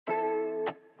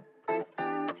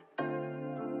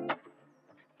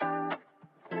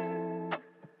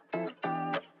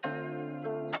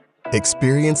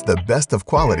Experience the best of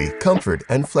quality, comfort,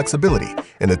 and flexibility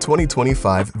in the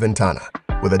 2025 Ventana.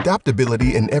 With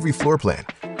adaptability in every floor plan,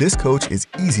 this coach is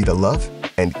easy to love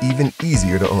and even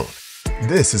easier to own.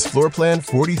 This is floor plan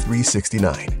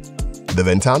 4369. The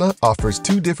Ventana offers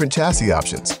two different chassis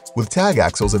options, with tag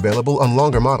axles available on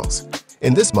longer models.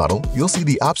 In this model, you'll see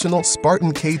the optional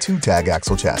Spartan K2 tag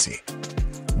axle chassis.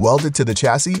 Welded to the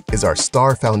chassis is our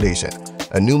Star Foundation,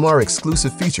 a Newmar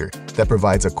exclusive feature that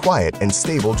provides a quiet and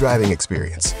stable driving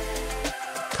experience.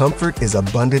 Comfort is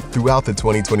abundant throughout the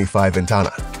 2025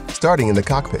 Ventana, starting in the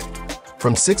cockpit.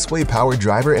 From 6-way powered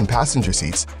driver and passenger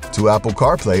seats to Apple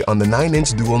CarPlay on the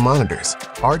 9-inch dual monitors,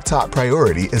 our top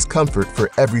priority is comfort for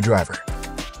every driver.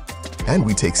 And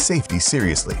we take safety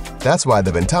seriously. That's why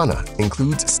the Ventana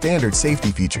includes standard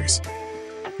safety features.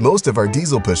 Most of our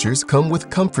diesel pushers come with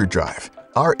Comfort Drive,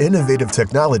 our innovative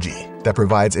technology that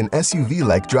provides an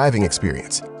SUV-like driving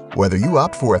experience. Whether you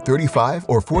opt for a 35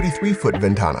 or 43-foot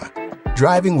Ventana,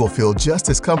 driving will feel just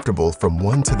as comfortable from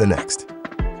one to the next.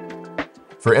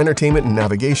 For entertainment and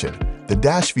navigation, the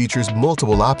dash features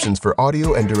multiple options for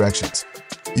audio and directions.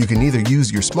 You can either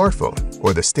use your smartphone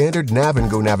or the standard Nav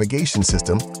 & Go navigation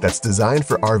system that's designed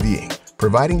for RVing,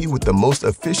 providing you with the most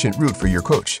efficient route for your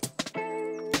coach.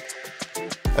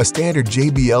 A standard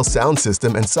JBL sound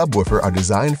system and subwoofer are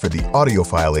designed for the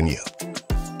audiophile in you.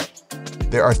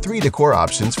 There are 3 decor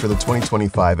options for the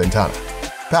 2025 Ventana.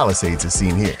 Palisades is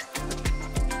seen here.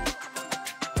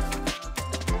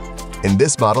 In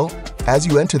this model, as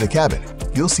you enter the cabin,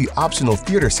 you'll see optional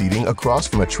theater seating across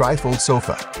from a tri-fold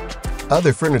sofa.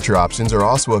 Other furniture options are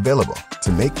also available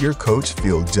to make your coach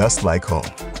feel just like home.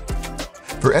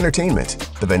 For entertainment,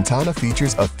 the Ventana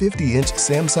features a 50-inch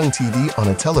Samsung TV on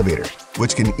a televator,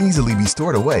 which can easily be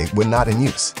stored away when not in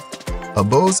use. A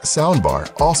Bose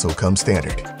soundbar also comes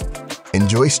standard.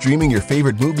 Enjoy streaming your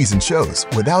favorite movies and shows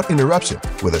without interruption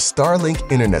with a Starlink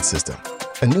internet system,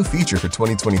 a new feature for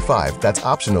 2025 that's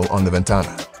optional on the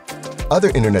Ventana. Other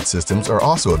internet systems are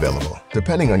also available,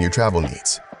 depending on your travel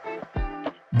needs.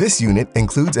 This unit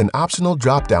includes an optional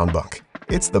drop-down bunk.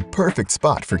 It's the perfect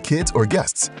spot for kids or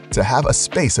guests to have a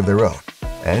space of their own,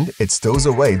 and it stows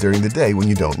away during the day when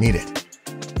you don't need it.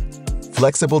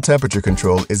 Flexible temperature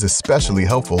control is especially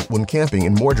helpful when camping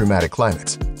in more dramatic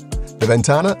climates. The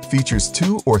Ventana features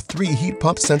 2 or 3 heat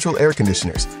pump central air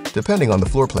conditioners, depending on the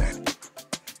floor plan.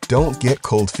 Don't get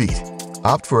cold feet.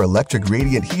 Opt for electric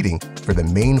radiant heating for the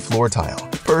main floor tile,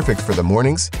 perfect for the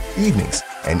mornings, evenings,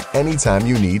 and anytime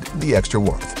you need the extra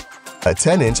warmth. A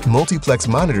 10-inch multiplex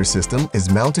monitor system is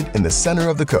mounted in the center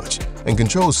of the coach and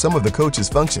controls some of the coach's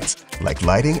functions, like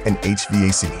lighting and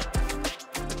HVAC.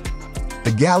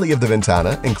 The galley of the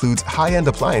Ventana includes high-end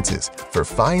appliances for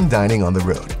fine dining on the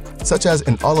road, such as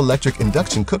an all-electric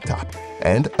induction cooktop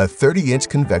and a 30-inch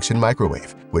convection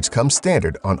microwave, which comes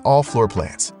standard on all floor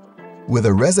plans. With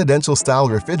a residential-style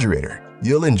refrigerator,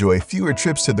 you'll enjoy fewer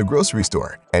trips to the grocery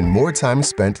store and more time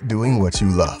spent doing what you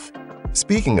love.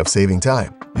 Speaking of saving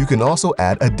time, you can also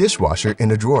add a dishwasher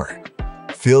in a drawer.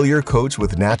 Fill your coach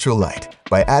with natural light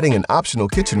by adding an optional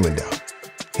kitchen window.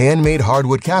 Handmade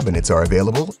hardwood cabinets are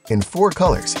available in 4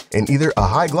 colors in either a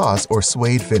high gloss or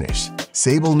suede finish.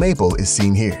 Sable maple is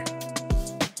seen here.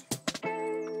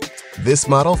 This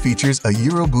model features a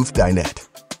Eurobooth dinette.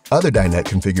 Other dinette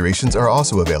configurations are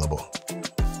also available.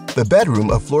 The bedroom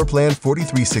of floor plan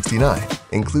 4369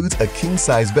 includes a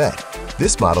king-size bed.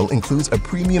 This model includes a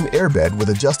premium airbed with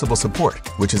adjustable support,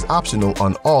 which is optional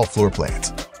on all floor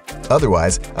plans.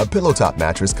 Otherwise, a pillow top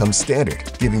mattress comes standard,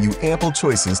 giving you ample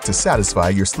choices to satisfy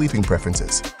your sleeping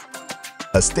preferences.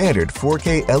 A standard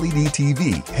 4K LED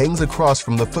TV hangs across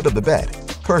from the foot of the bed,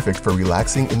 perfect for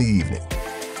relaxing in the evening.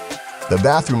 The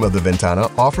bathroom of the Ventana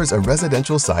offers a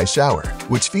residential-size shower,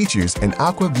 which features an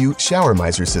AquaView shower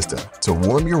miser system to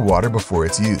warm your water before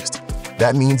it's used.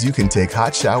 That means you can take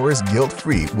hot showers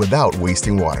guilt-free without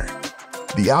wasting water.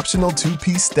 The optional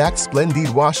 2-piece stacked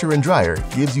Splendide washer and dryer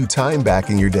gives you time back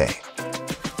in your day.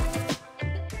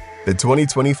 The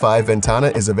 2025 Ventana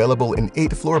is available in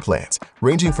 8 floor plans,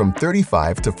 ranging from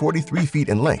 35 to 43 feet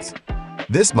in length.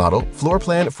 This model, floor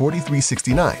plan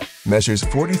 4369, measures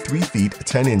 43 feet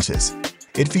 10 inches.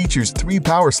 It features 3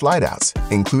 power slide-outs,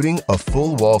 including a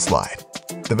full wall slide.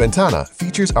 The Ventana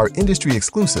features our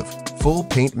industry-exclusive full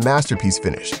paint masterpiece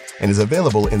finish and is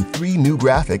available in 3 new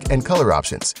graphic and color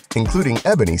options, including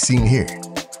ebony seen here.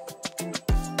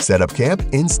 Set up camp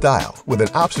in style with an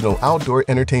optional outdoor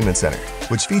entertainment center,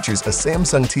 which features a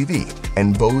Samsung TV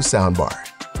and Bose soundbar.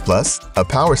 Plus, a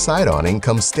power side awning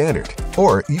comes standard,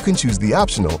 or you can choose the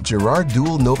optional Girard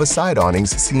Dual Nova side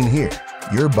awnings seen here.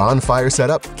 Your bonfire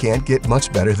setup can't get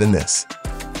much better than this.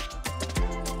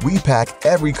 We pack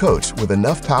every coach with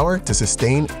enough power to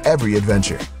sustain every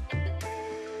adventure.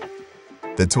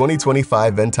 The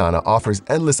 2025 Ventana offers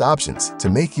endless options to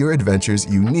make your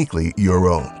adventures uniquely your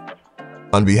own.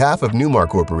 On behalf of Newmar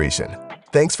Corporation,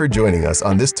 thanks for joining us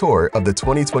on this tour of the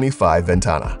 2025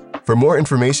 Ventana. For more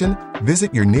information,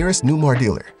 visit your nearest Newmar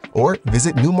dealer or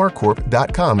visit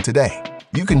newmarcorp.com today.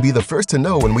 You can be the first to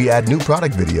know when we add new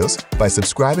product videos by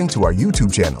subscribing to our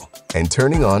YouTube channel and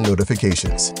turning on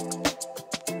notifications.